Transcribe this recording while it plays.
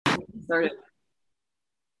started.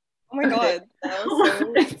 Oh my god, that was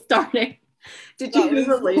so... It's starting. Did you hear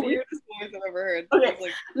the lady? The weirdest voice I've ever heard. Okay. I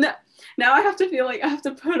was like, Now I have to feel like I have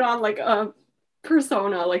to put on like a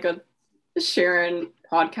persona, like a Sharon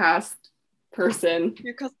podcast person.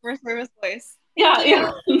 your customer service voice.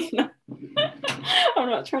 Yeah. I'm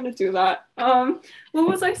not trying to do that. What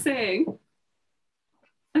was I saying?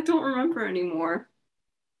 I don't remember anymore.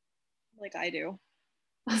 Like I do.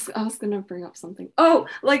 I was gonna bring up something. Oh,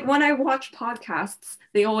 like when I watch podcasts,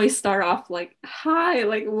 they always start off like, "Hi,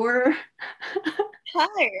 like we're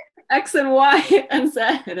Hi. X and Y and Z,"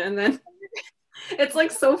 and then it's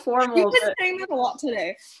like so formal. You've been saying that a lot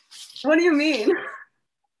today. What do you mean?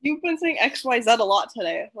 You've been saying XYZ a lot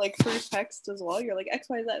today, like through text as well. You're like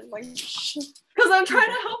XYZ, like because I'm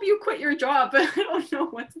trying to help you quit your job, but I don't know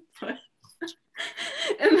what to put.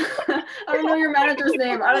 And I don't know your manager's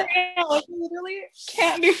name. Like, literally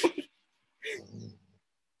can't do it.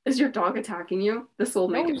 Is your dog attacking you? This will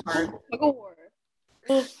make it hard. War.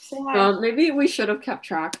 Maybe we should have kept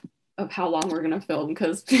track of how long we're gonna film,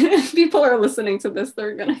 because if people are listening to this,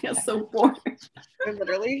 they're gonna get so bored. They're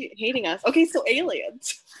literally hating us. Okay, so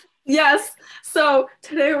aliens. Yes. So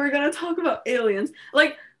today we're gonna talk about aliens.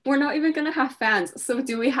 Like, we're not even gonna have fans. So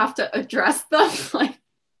do we have to address them? Like,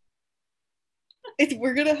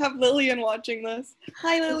 We're gonna have Lillian watching this.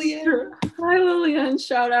 Hi, Lillian. Hi, Lillian.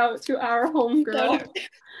 Shout out to our homegirl,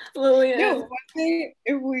 Lillian. No, one day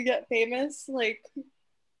if we get famous, like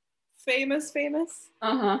famous, we're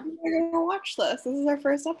gonna watch this. This is our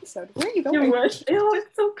first episode. Where are you going? You wish. Ew,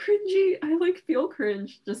 it's so cringy. I like feel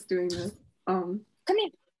cringe just doing this. Come here.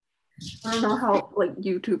 I don't know how like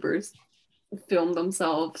YouTubers film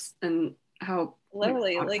themselves and how.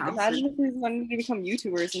 Literally, like imagine if we wanted to become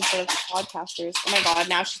YouTubers instead of podcasters. Oh my god,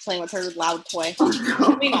 now she's playing with her loud toy. Oh, no.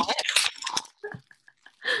 Should we not?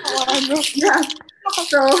 Yeah.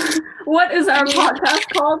 So, what is our podcast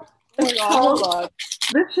called? Oh my god.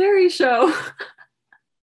 The Sharrie Show.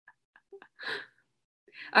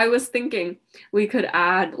 I was thinking we could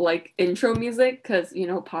add like intro music, because you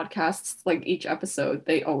know podcasts, like each episode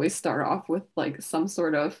they always start off with like some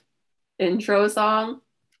sort of intro song.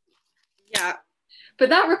 Yeah. But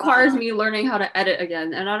that requires me learning how to edit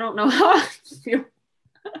again, and I don't know how I feel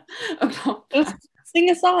about that. Sing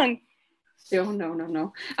a song. Oh,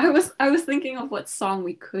 no. I was thinking of what song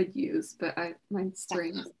we could use, but my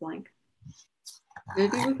brain is blank.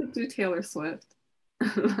 Maybe we could do Taylor Swift. Oh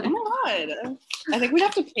my god. I think we'd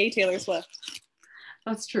have to pay Taylor Swift.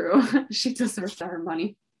 That's true. She deserves our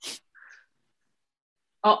money.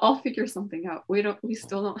 I'll figure something out. We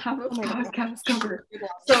still don't have a podcast cover.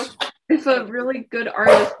 So if a really good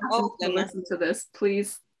artist happens to listen to this,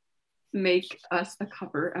 please make us a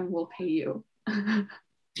cover and we'll pay you.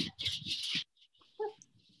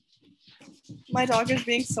 My dog is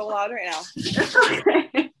being so loud right now.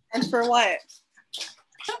 Okay. And for what?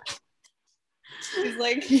 She's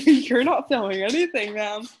like, you're not filming anything,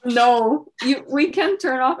 ma'am. No, we can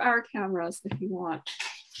turn off our cameras if you want.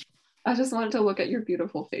 I just wanted to look at your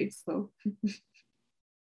beautiful face, though.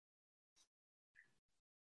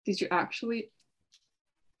 Did you actually?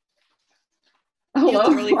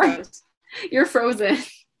 Hello? You're frozen.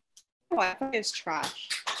 Wi-Fi is trash.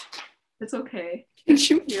 It's okay. Can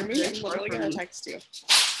you hear me? I'm literally gonna text you.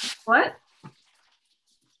 What?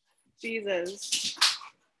 Jesus.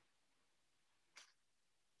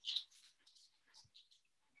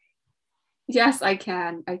 Yes, I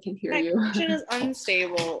can. I can hear you. My connection is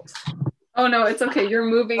unstable. Oh no, it's okay. You're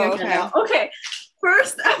moving again okay. now. Okay,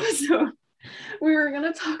 first episode, we were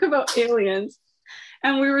gonna talk about aliens,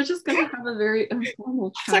 and we were just gonna have a very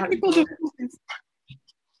informal chat. Technical difficulties.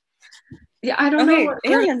 Yeah, I don't know what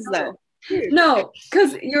aliens though. No,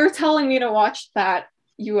 because you're telling me to watch that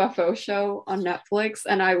UFO show on Netflix,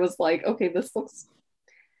 and I was like, okay, this looks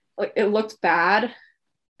like it looked bad,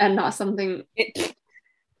 and not something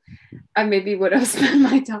I maybe would have spent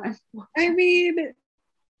my time. I mean,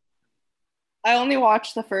 I only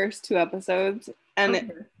watched the first 2 episodes,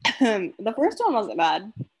 and the first one wasn't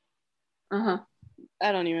bad. I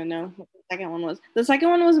don't even know what the second one was. The second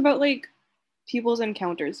one was about like people's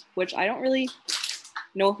encounters, which I don't really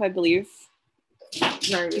know if I believe.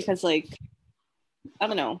 Right. Because like, I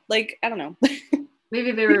don't know.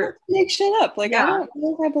 Maybe they were make shit up. Like, yeah. I don't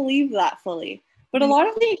know if I believe that fully. But a lot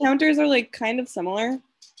of the encounters are like kind of similar.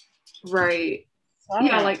 Right.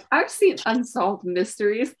 Yeah, like I've seen Unsolved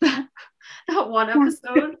Mysteries. That one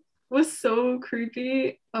episode was so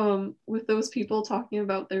creepy. With those people talking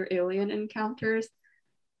about their alien encounters.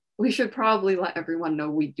 We should probably let everyone know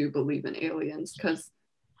we do believe in aliens, because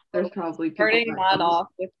there's probably people starting that off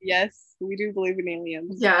with yes, we do believe in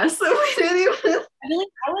aliens. Yes, we didn't even I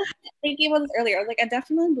was thinking about this earlier. I was like, I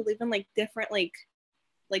definitely believe in like different like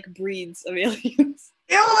breeds of aliens.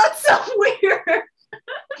 Ew, that's so weird.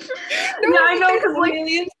 No, yeah, I know, because like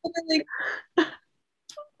aliens that are like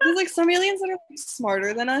there's like some aliens that are like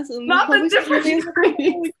smarter than us, and not the different aliens that are,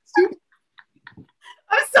 like, super.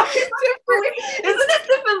 I'm sorry, different. Isn't it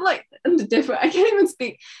different? Like different. I can't even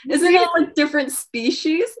speak. Isn't it like different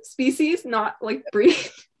species, not like breed?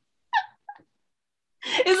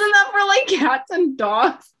 Isn't that for like cats and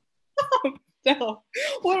dogs? No.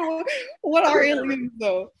 What are aliens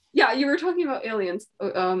though? Yeah, you were talking about aliens,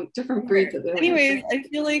 different breeds of aliens. Anyways, I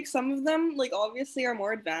feel like some of them, like, obviously are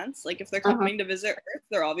more advanced. Like, if they're coming to visit Earth,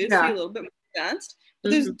 they're obviously a little bit more advanced.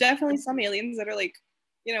 But there's definitely some aliens that are like,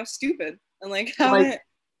 stupid and like haven't.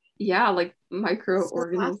 Like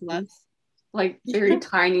microorganisms, like very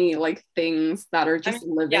tiny, like things that are just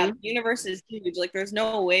living. Yeah, the universe is huge. Like, there's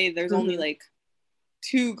no way there's only like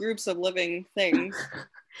 2 groups of living things.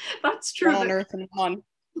 That's true. On Earth and on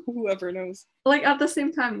whoever knows. Like, at the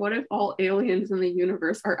same time, what if all aliens in the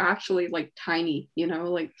universe are actually like tiny,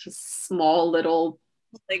 like just small little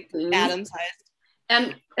like atom sized?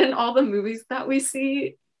 And all the movies that we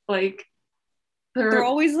see, like they're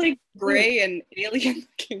always like gray and alien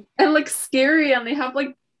looking and like scary, and they have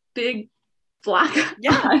like big black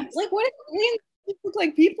eyes. Like, what if aliens look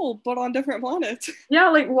like people but on different planets? Yeah,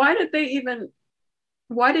 like why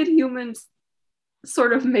did humans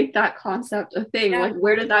sort of make that concept a thing? Like,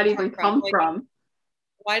 where did that even come from?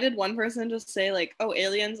 Why did one person just say like, oh,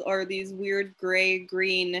 aliens are these weird gray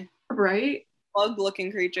green bug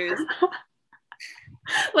looking creatures?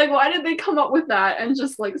 Like, why did they come up with that and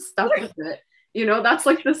just like stuck with it? That's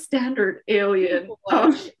like the standard alien.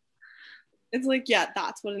 It's like, yeah,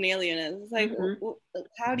 that's what an alien is. It's like,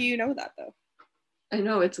 how do you know that though? I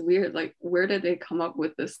know, it's weird. Like, where did they come up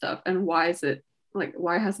with this stuff, and why has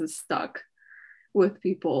it stuck with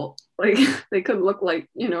people? Like, they could look like,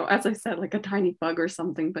 as I said, like a tiny bug or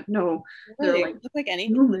something, but no, they're like look like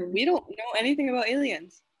anything. Human. We don't know anything about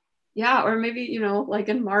aliens. Yeah, or maybe, like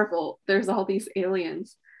in Marvel, there's all these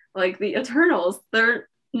aliens, like the Eternals. They're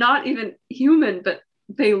not even human, but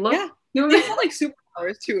they look human. They have like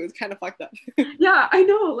superpowers too. It's kind of fucked up. Yeah, I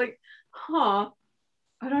know. Like, I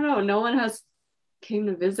don't know. No one has came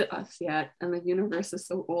to visit us yet, and the universe is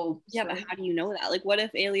so old. Yeah, but how do you know that? Like, what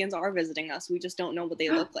if aliens are visiting us? We just don't know what they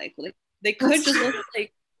look like. Like, they could just look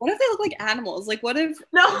like. What if they look like animals? Like, what if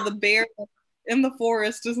the bear in the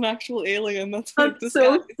forest is an actual alien? That's like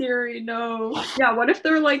so scary. No. Yeah. What if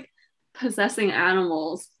they're like possessing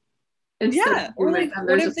animals? Or like,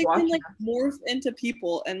 what if they can like morph into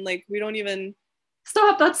people and like we don't even.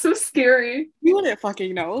 Stop! That's so scary. We wouldn't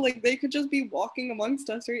fucking know. Like, they could just be walking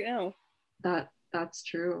amongst us right now. That's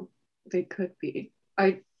true. They could be.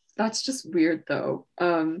 That's just weird though.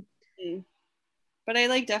 But I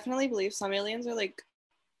like definitely believe some aliens are like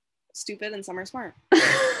stupid and some are smart.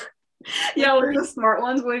 Yeah, like the smart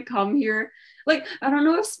ones would come here. Like, I don't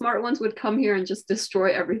know if smart ones would come here and just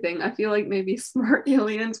destroy everything. I feel like maybe smart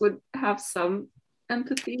aliens would have some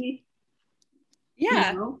empathy.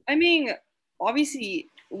 Yeah. I mean, obviously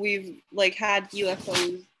we've like had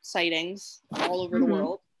UFO sightings all over the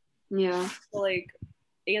world. Yeah. So like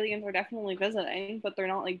aliens are definitely visiting, but they're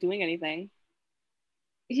not like doing anything.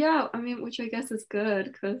 Yeah, I mean, which I guess is good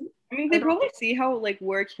because they probably see how like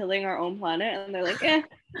we're killing our own planet, and they're like, yeah,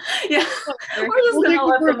 we're just gonna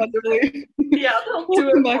let them do it. Yeah, they'll do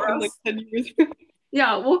it for us. Like 10 years.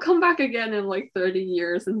 Yeah, we'll come back again in like 30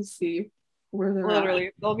 years and see where they're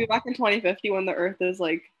at. They'll be back in 2050 when the Earth is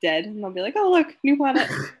like dead, and they'll be like, oh look, new planet.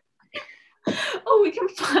 Oh, we can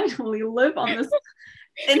finally live on this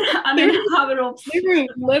uninhabitable. They were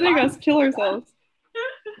letting us kill ourselves.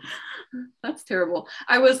 That's terrible.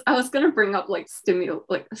 I was gonna bring up like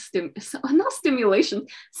not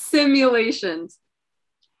simulations,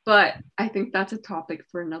 but I think that's a topic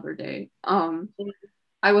for another day.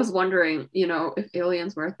 I was wondering, if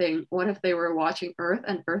aliens were a thing, what if they were watching Earth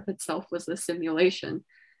and Earth itself was a simulation?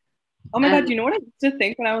 Oh my god, do you know what I used to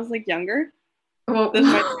think when I was like younger? Well, this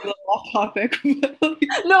might be a little off topic.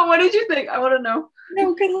 No, what did you think? I want to know.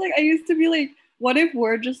 No, because like I used to be like, what if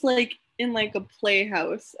we're just like in like a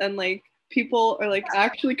playhouse and like people are like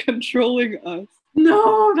actually controlling us?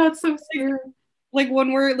 No, that's so scary. Like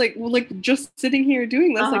when we're like just sitting here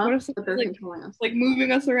doing this, like what if someone's like controlling us, like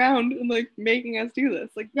moving us around and like making us do this?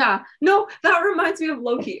 Like, yeah, no, that reminds me of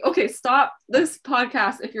Loki. Okay, stop this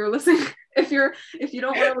podcast if you're listening. If you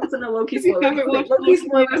don't want to listen to Loki spoilers, Loki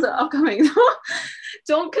spoilers are upcoming.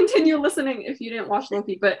 Don't continue listening if you didn't watch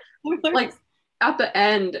Loki. But like at the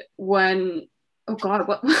end when, oh god,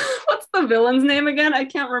 what's the villain's name again? I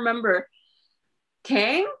can't remember.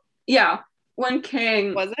 Kang? Yeah. when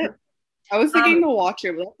Kang was it? I was thinking The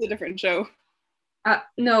Watcher, but that's a different show.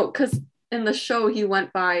 No, because in the show he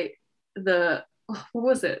went by what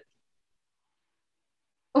was it?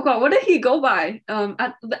 Oh god, what did he go by?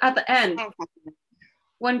 At the end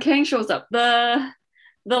when Kang shows up, the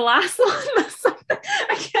last one, something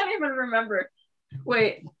I can't even remember.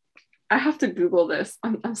 Wait, I have to Google this.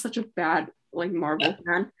 I'm such a bad like Marvel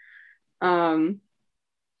fan.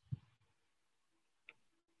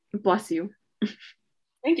 Bless you.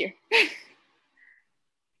 Thank you.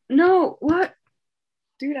 No, what?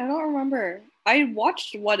 Dude, I don't remember. I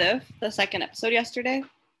watched What If, the second episode yesterday.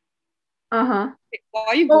 Uh-huh.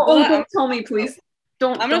 While you Google that, don't tell me, please.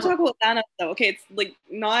 I'm gonna talk about Thanos though. Okay, it's like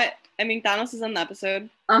not. I mean, Thanos is in the episode.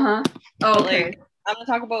 Oh, okay. Like, I'm gonna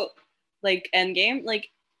talk about like Endgame. Like,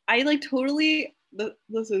 I like totally.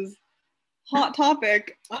 This is hot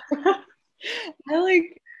topic.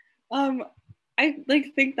 I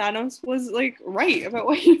think Thanos was like right about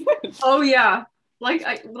what he did. Oh yeah, like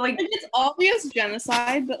it's obvious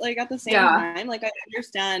genocide, but like at the same time, like I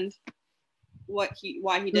understand why he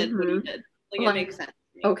did what he did. Like it makes sense.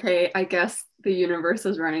 Okay, I guess the universe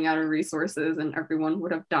is running out of resources and everyone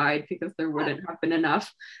would have died because there wouldn't have been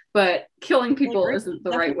enough. But killing people isn't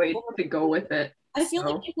the right way to go with it. I feel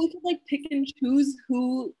like if we could like pick and choose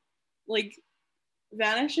who like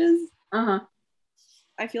vanishes, I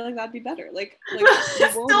feel like that'd be better. Like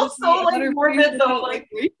it's still so like morbid though. Like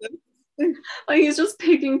he's just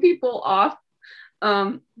picking people off.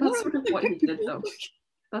 That's sort of what he did though.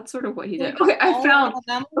 That's sort of what he did. Okay, I found.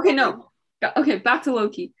 Okay, no. Okay, back to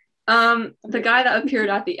Loki. The guy that appeared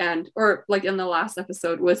at the end, or like in the last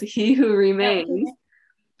episode, was He Who Remains.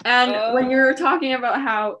 And when you were talking about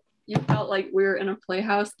how you felt like we were in a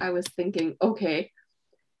playhouse, I was thinking, okay,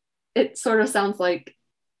 it sort of sounds like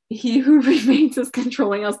He Who Remains is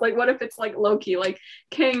controlling us. Like, what if it's like Loki? Like,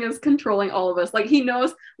 Kang is controlling all of us. Like, he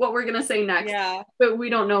knows what we're gonna say next, but we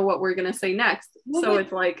don't know what we're gonna say next. Well, so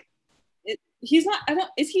it's like, he's not.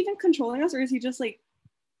 Is he even controlling us, or is he just like?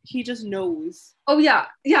 He just knows. Oh yeah,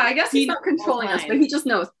 I guess he's not controlling us, but he just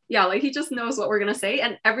knows. Yeah, like he just knows what we're gonna say,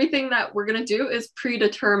 and everything that we're gonna do is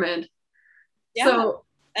predetermined. Yeah. So,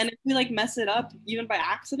 and if we like mess it up, even by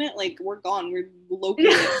accident, like we're gone. We're Loki.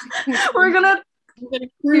 we're gonna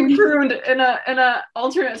be pruned in a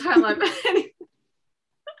alternate timeline.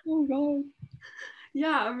 Oh god.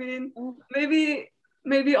 Yeah, I mean,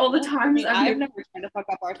 maybe all the times I've never tried to fuck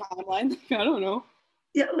up our timeline. I don't know.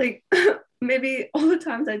 Yeah, like maybe all the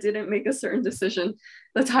times I didn't make a certain decision,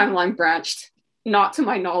 the timeline branched, not to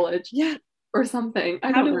my knowledge. Yeah. Or something.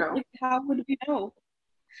 I don't know. Like, how would we know?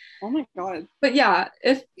 Oh my god. But yeah,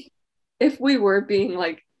 if we were being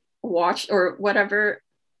like watched or whatever,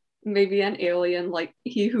 maybe an alien like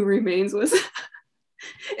He Who Remains was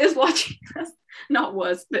is watching us. Not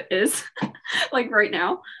was, but is. Like right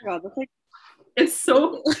now. Oh god, that's like it's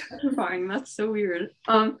so terrifying. That's so weird.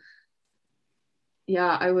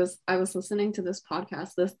 Yeah, I was listening to this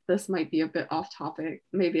podcast. This might be a bit off topic.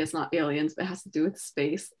 Maybe it's not aliens, but it has to do with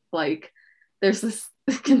space. Like there's this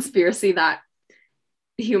conspiracy that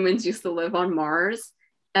humans used to live on Mars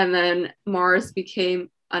and then Mars became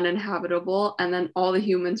uninhabitable and then all the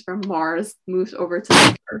humans from Mars moved over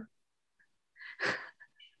to Earth.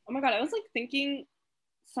 Oh my god, I was like thinking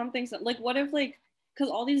something like what if like because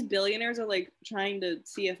all these billionaires are like trying to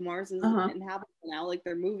see if Mars is inhabitable now, like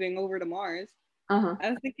they're moving over to Mars. I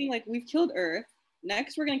was thinking like we've killed Earth.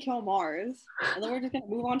 Next we're gonna kill Mars, and then we're just gonna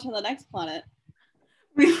move on to the next planet.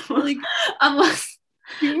 Like, unless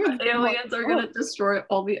aliens are gonna destroy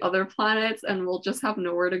all the other planets, and we'll just have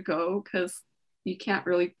nowhere to go because you can't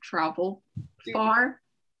really travel far.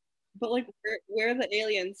 But like, where are the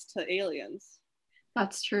aliens to aliens?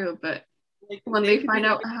 That's true, but like when they find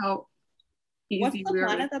out how easy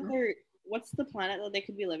what's the planet that they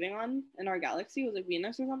could be living on in our galaxy? Was it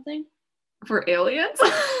Venus or something? For aliens?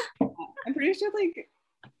 I'm pretty sure like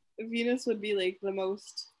Venus would be like the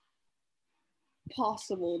most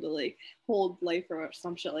possible to like hold life or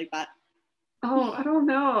some shit like that. Oh, I don't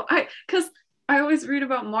know. Because I always read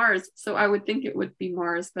about Mars, so I would think it would be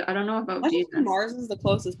Mars, but I don't know about Venus. Mars is the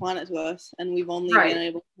closest planet to us, and we've only been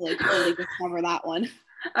able to like really discover that one.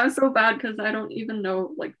 I'm so bad because I don't even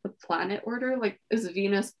know like the planet order. Like, is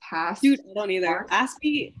Venus past? Dude, I don't either. Mars? Ask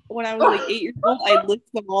me when I was like 8 years old. I listed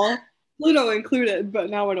them all. Pluto included,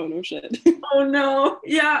 but now I don't know shit. Oh no.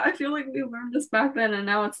 Yeah, I feel like we learned this back then and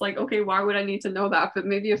now it's like, okay, why would I need to know that? But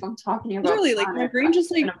maybe if I'm talking about literally like my brain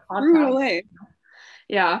just like threw it away.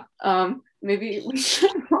 Yeah. Maybe we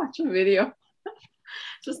should watch a video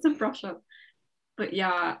just to brush up. But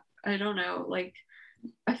yeah, I don't know. Like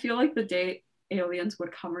I feel like the day aliens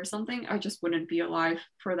would come or something, I just wouldn't be alive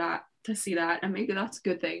for that, to see that. And maybe that's a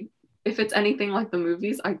good thing. If it's anything like the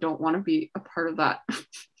movies, I don't want to be a part of that.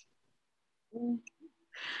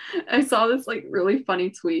 I saw this like really funny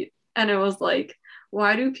tweet, and it was like,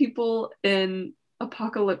 why do people in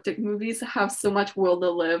apocalyptic movies have so much will to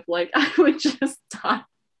live? Like, I would just die.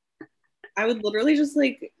 I would literally just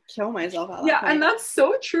like kill myself at that point. And that's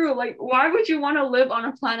so true. Like, why would you want to live on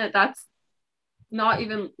a planet that's not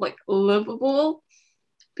even like livable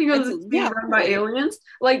because it's being run by aliens?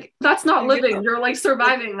 Like, that's not living. You're like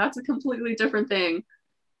surviving. That's a completely different thing.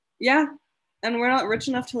 Yeah, and we're not rich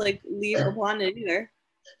enough to like leave the planet either.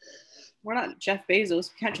 We're not Jeff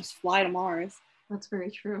Bezos. We can't just fly to Mars. That's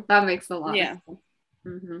very true. That makes a lot of sense.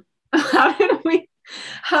 Mm-hmm.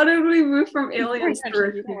 How did we move from aliens to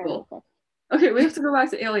rich people? Okay, we have to go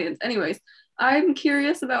back to aliens. Anyways, I'm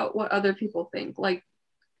curious about what other people think, like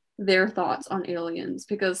their thoughts on aliens,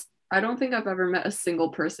 because I don't think I've ever met a single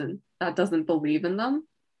person that doesn't believe in them.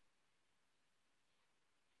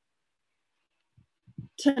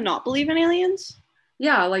 To not believe in aliens?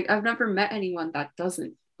 Yeah, like I've never met anyone that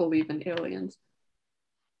doesn't believe in aliens.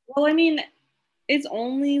 Well, I mean, it's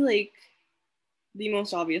only like the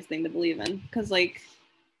most obvious thing to believe in, because like,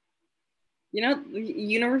 you know, the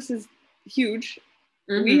universe is huge.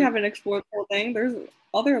 Mm-hmm. We haven't explored the whole thing. There's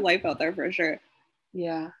other life out there for sure.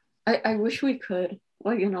 Yeah, I wish we could,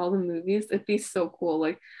 like in all the movies. It'd be so cool.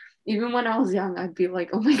 Like even when I was young, I'd be like,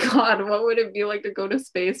 oh my god, what would it be like to go to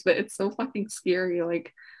space? But it's so fucking scary.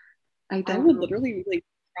 Like I would literally like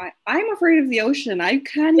try. I'm afraid of the ocean. I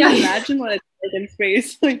can't even imagine what it's like in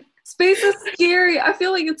space. Like space is scary. I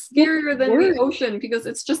feel like it's scarier than the ocean because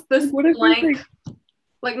it's just this blank,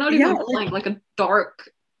 like not even blank, like a dark.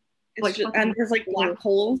 Like, and there's like black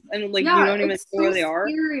holes, and like you don't even know where they are.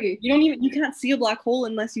 You can't see a black hole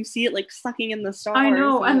unless you see it like sucking in the stars. I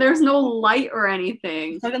know, and there's no light or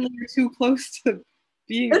anything. Suddenly you're too close to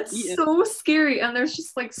being eaten. So scary. And there's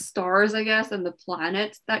just like stars, I guess, and the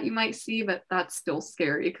planets that you might see, but that's still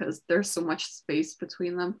scary because there's so much space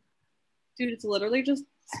between them. Dude, it's literally just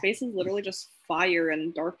space is literally just fire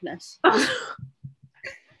and darkness.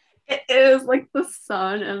 It is like the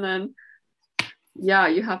sun, and then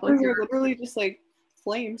you have like they're literally just like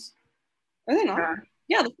flames. Are they not?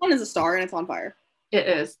 Yeah, the sun is a star and it's on fire. It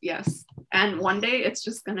is, yes. And one day it's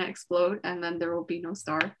just gonna explode, and then there will be no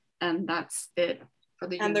star, and that's it for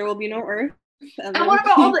the universe. And there will be no Earth. And what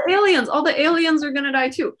about all the aliens? All the aliens are gonna die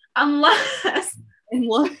too, unless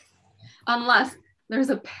there's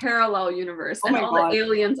a parallel universe, and all the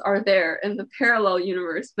aliens are there in the parallel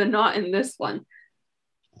universe, but not in this one.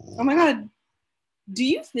 Oh my god! Do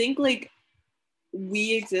you think like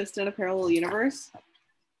we exist in a parallel universe?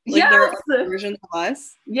 Like yes, there are versions of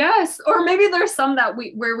us. Yes, or maybe there's some that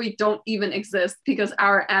where we don't even exist because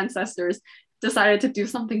our ancestors decided to do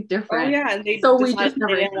something different. Oh yeah, and they just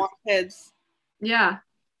never didn't want kids. Yeah.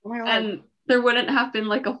 Oh my god. And there wouldn't have been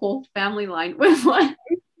like a whole family line with one.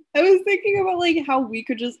 I was thinking about like how we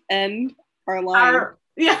could just end our line. Our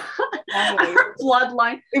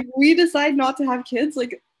bloodline. If we decide not to have kids,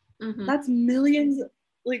 like that's millions,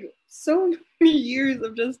 like so many years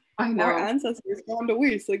of just our ancestors gone to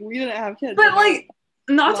waste. Like we didn't have kids. But like,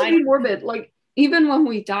 not to be morbid, like even when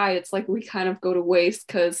we die, it's like we kind of go to waste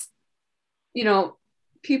because, you know,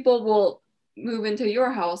 people will move into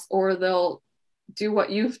your house or they'll do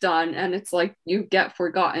what you've done, and it's like you get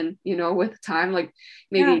forgotten, you know, with time. Like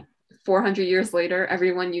maybe 400 years later,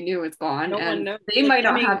 everyone you knew is gone, and they might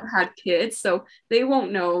not have had kids, so they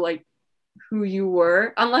won't know like who you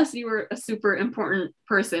were unless you were a super important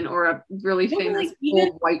person or a really famous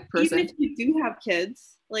old white person. Even if you do have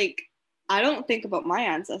kids, like I don't think about my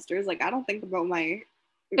ancestors. Like I don't think about my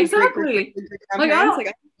exactly. Like I don't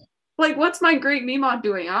like what's my great Mima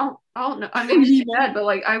doing? I don't know. I mean, she's dead, but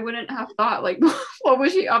like I wouldn't have thought like what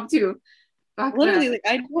was she up to back literally then? Like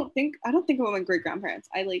I don't think about my great grandparents.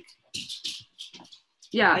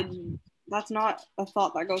 That's not a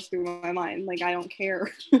thought that goes through my mind. Like I don't care.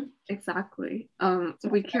 Exactly.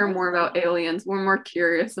 We care more about aliens. We're more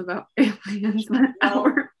curious about aliens than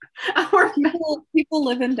our people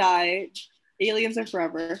live and die. Aliens are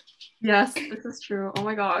forever. Yes, this is true. Oh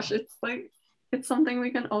my gosh, it's like it's something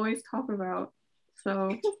we can always talk about.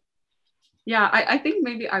 So yeah, I think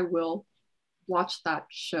maybe I will watch that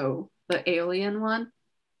show, the alien one.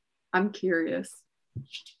 I'm curious.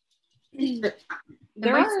 There's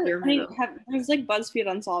like BuzzFeed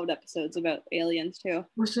Unsolved episodes about aliens too.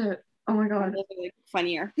 Oh shit. Oh my god. Those are like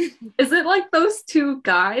funnier. Is it like those two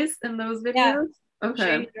guys in those videos? Yeah.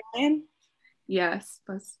 Okay. Yes,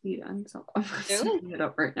 BuzzFeed Unsolved. I'm looking it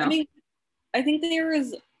up right now. I think there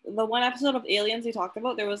was the one episode of aliens they talked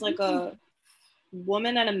about. There was like a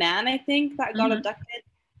woman and a man, I think, that got abducted,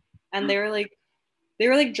 and they were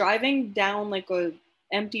like driving down like a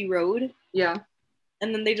empty road. Yeah.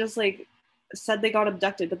 And then they just like said they got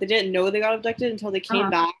abducted, but they didn't know they got abducted until they came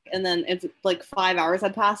back, and then it's like 5 hours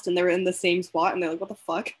had passed and they were in the same spot, and they're like, what the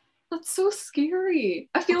fuck? That's so scary.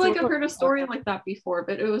 I feel like I've heard a story like that before,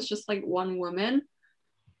 but it was just like one woman.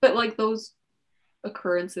 But like those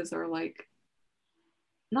occurrences are like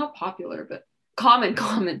not popular, but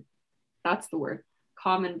common. That's the word.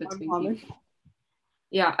 Common between people.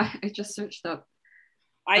 Yeah, I just searched up.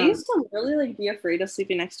 I used to really like be afraid of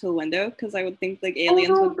sleeping next to a window because I would think like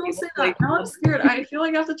aliens would don't say that. Now I'm scared. I feel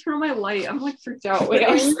like I have to turn on my light. I'm like freaked out. Wait,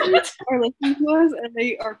 aliens are listening to us and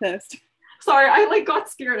they are pissed. Sorry, I like got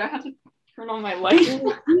scared. I had to turn on my light.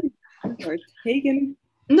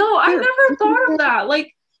 No, I never thought of that.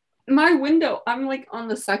 Like my window, I'm like on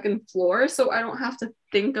the second floor, so I don't have to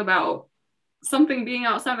think about something being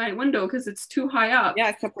outside my window because it's too high up. Yeah,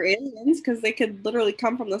 except for aliens, because they could literally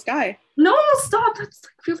come from the sky. No, stop. That's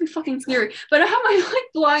like really fucking scary. But I have my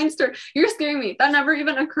like blinds turned. You're scaring me. That never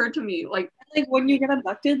even occurred to me. Like when you get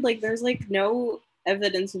abducted, like there's like no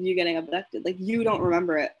evidence of you getting abducted. Like you don't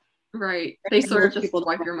remember it. Right. They sort of just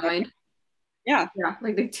wipe your mind. Yeah. Yeah.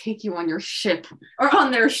 Like they take you on your ship or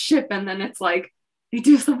on their ship, and then it's like they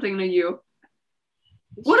do something to you.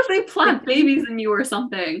 What if they plant babies in you or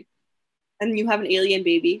something? And you have an alien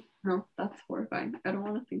baby? No, that's horrifying. I don't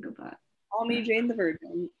want to think of that. Call me Jane the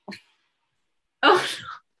Virgin. Oh,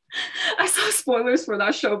 I saw spoilers for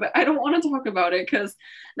that show, but I don't want to talk about it because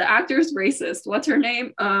the actor's racist. What's her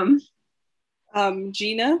name?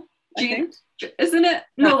 Gina. Isn't it?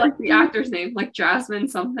 No, like the actor's name, like Jasmine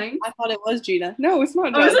something. I thought it was Gina. No, it's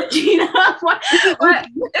not. Oh, is it Gina? What?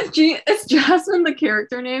 Is Jasmine the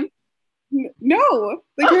character name? No,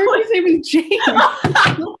 the character's name is Jane.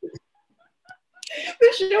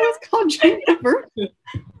 The show is called Jane the Virgin. Wait,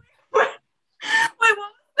 what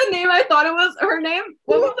was the name? I thought it was her name.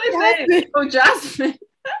 What was I saying? Oh, Jasmine.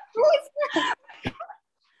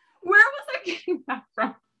 Where was I getting that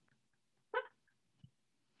from?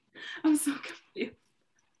 I'm so confused.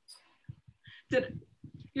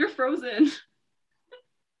 You're frozen.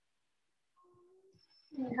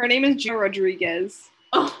 Her name is Gina Rodriguez.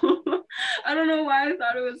 Oh, I don't know why I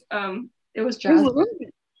thought it was Jasmine.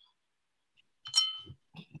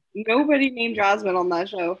 Nobody named Jasmine on that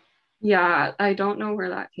show. Yeah, I don't know where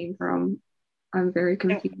that came from. I'm very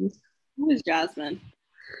confused. Who is Jasmine?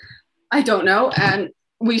 I don't know, and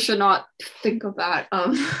we should not think of that. I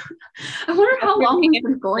wonder how long we've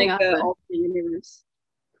been going at this.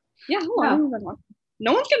 Yeah, how long have we been watching?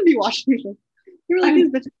 No one's gonna be watching this. You're like these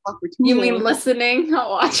bitches talk for 2 You mean listening, not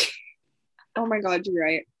watching? Oh my god, you're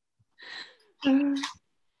right.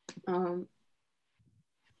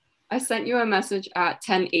 I sent you a message at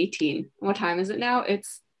 10:18. What time is it now?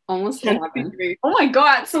 It's almost 11. Oh my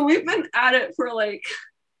god, so we've been at it for like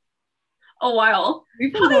a while.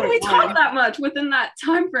 How did we talk that much within that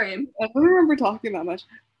time frame? I don't remember talking that much.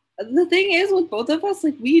 The thing is, with both of us,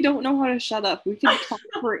 like, we don't know how to shut up. We can talk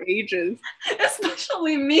for ages.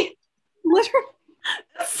 Especially me. Literally.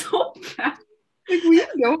 That's so bad. Like, we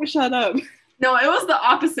don't shut up. No, it was the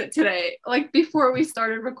opposite today. Like, before we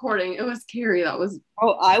started recording, it was Carrie that was...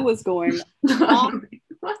 Oh, I was going on.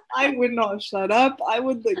 I would not shut up. I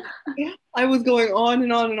was going on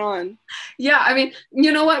and on and on. Yeah, I mean,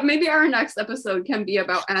 you know what? Maybe our next episode can be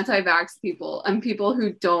about anti-vax people and people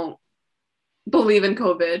who don't believe in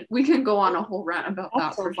COVID. We can go on a whole rant about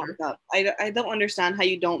that for sure. Up. I don't understand how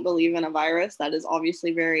you don't believe in a virus that is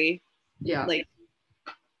obviously very, like,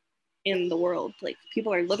 in the world. Like,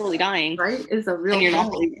 people are literally dying. Right? Is a real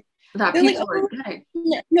problem. That they're people like, are dying.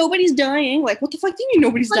 Nobody's dying. Like, what the fuck do you mean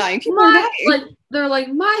nobody's dying? People are dying. Like, they're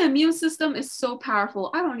like, my immune system is so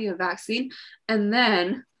powerful. I don't need a vaccine. And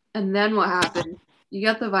then what happened? You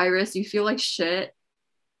get the virus, you feel like shit,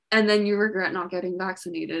 and then you regret not getting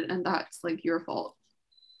vaccinated, and that's like your fault.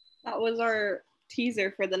 That was our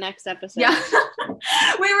teaser for the next episode. Yeah.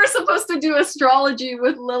 We were supposed to do astrology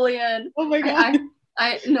with Lillian. Oh my god.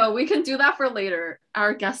 I no, we can do that for later.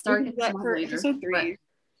 Our guest star can come for later. Episode 3.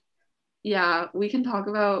 Yeah, we can talk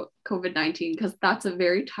about COVID-19 because that's a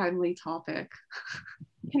very timely topic.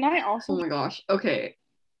 Can I also? Oh my gosh. Okay.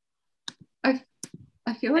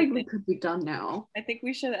 I feel like we could be done now. I think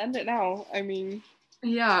we should end it now. I mean.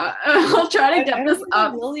 Yeah, I'll try to get this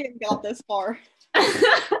up. Lillian got this far.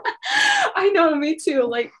 I know, me too.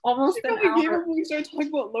 Like almost an hour. When we started talking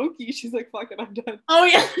about Loki, she's like, "Fuck it, I'm done." Oh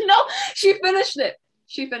yeah, no, she finished it.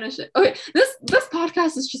 Okay, this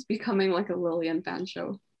podcast is just becoming like a Lillian fan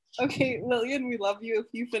show. Okay, Lillian, we love you. If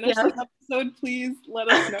you finish this episode, please let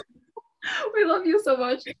us know. We love you so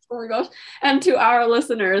much. Oh my gosh. And to our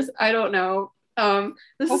listeners, I don't know.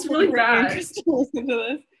 This is really bad. Listen to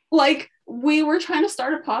this. Like, we were trying to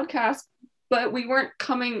start a podcast, but we weren't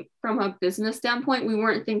coming from a business standpoint. We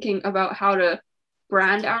weren't thinking about how to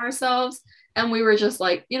brand ourselves. And we were just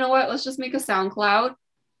like, you know what? Let's just make a SoundCloud.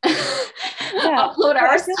 Upload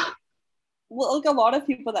our stuff. Well, like a lot of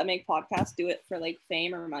people that make podcasts do it for like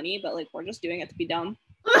fame or money, but like we're just doing it to be dumb.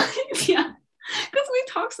 Yeah. Because we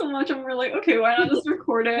talk so much and we're like, okay, why not just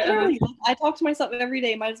record it? And I talk to myself every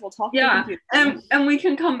day, might as well talk. Yeah, and we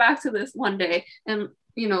can come back to this one day and,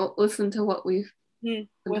 you know, listen to what we've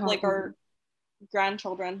with like our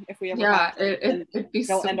grandchildren if we ever it'd be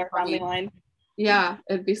so end our funny. family line. Yeah,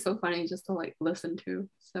 it'd be so funny just to like listen to.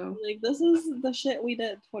 So like, this is the shit we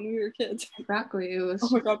did when we were kids. Exactly. It was. Oh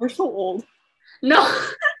my god, we're so old. No.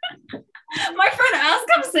 My friend asked,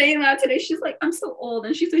 I'm saying that today. She's like, I'm so old,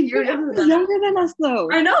 and she's a year younger than us, though.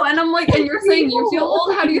 I know, and I'm like, and you're saying you feel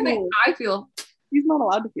old. How do you think I feel? He's not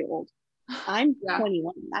allowed to feel old. I'm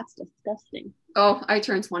 21. That's disgusting. Oh, I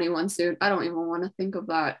turn 21 soon. I don't even want to think of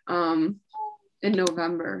that. In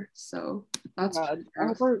November. So that's. I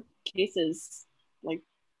hope our cases like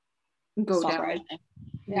go down. Rising.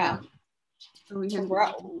 Yeah. So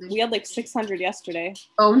we had like 600 yesterday.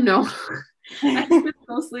 Oh no. I think it's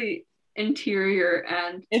mostly interior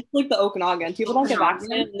and it's like the Okanagan. People don't get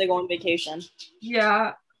vaccinated and they go on vacation.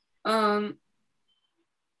 Yeah.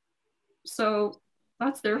 So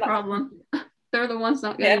that's their problem. They're the ones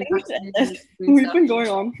not getting vaccinated. We've been going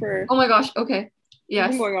on for. Oh my gosh. Okay.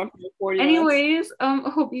 Yes. We've been going on for 40 Anyways, I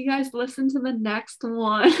hope you guys listen to the next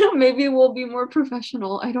one. Maybe we'll be more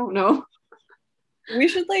professional. I don't know. We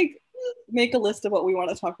should like make a list of what we want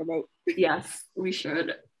to talk about. Yes, we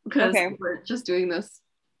should. Because we're just doing this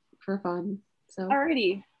for fun. So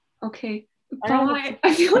alrighty. Okay. Bye.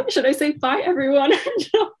 I feel like, should I say bye, everyone?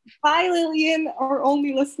 Bye, Lillian, our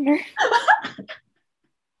only listener.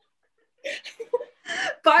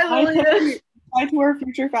 Bye, Lillian. Bye to our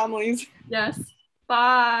future families. Yes.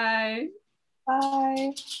 Bye.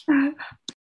 Bye.